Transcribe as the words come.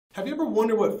Have you ever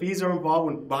wondered what fees are involved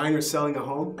when buying or selling a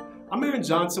home? I'm Aaron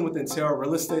Johnson with Intero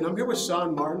Real Estate, and I'm here with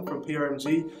Sean Martin from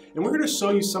PRMG, and we're going to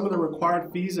show you some of the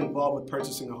required fees involved with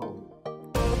purchasing a home.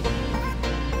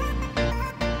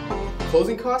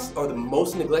 Closing costs are the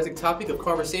most neglected topic of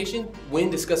conversation when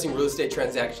discussing real estate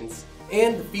transactions,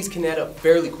 and the fees can add up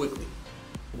fairly quickly.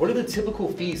 What are the typical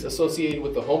fees associated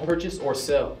with the home purchase or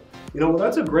sale? Well,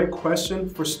 that's a great question.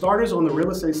 For starters, on the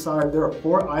real estate side, there are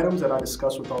 4 items that I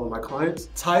discuss with all of my clients: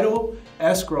 title,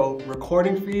 escrow,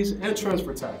 recording fees, and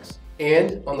transfer tax.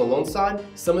 And on the loan side,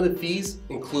 some of the fees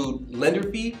include lender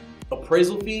fee,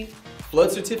 appraisal fee,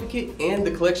 flood certificate, and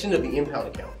the collection of the impound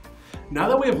account. Now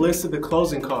that we have listed the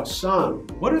closing costs, Sean,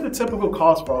 what are the typical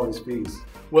costs for all these fees?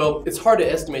 Well, it's hard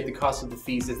to estimate the cost of the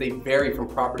fees as they vary from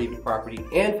property to property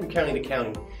and from county to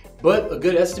county. But a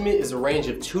good estimate is a range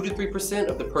of 2 to 3%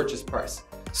 of the purchase price.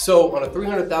 So on a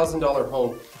 $300,000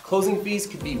 home, closing fees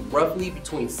could be roughly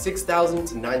between $6,000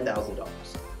 to $9,000.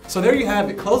 So there you have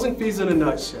it, closing fees in a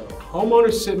nutshell.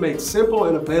 Homeownership made simple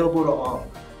and available to all.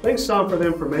 Thanks, Sean, for the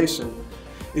information.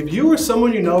 If you or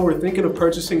someone you know are thinking of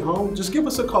purchasing a home, just give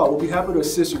us a call. We'll be happy to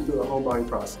assist you through the home buying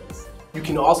process. You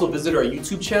can also visit our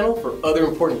YouTube channel for other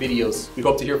important videos. We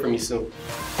hope to hear from you soon.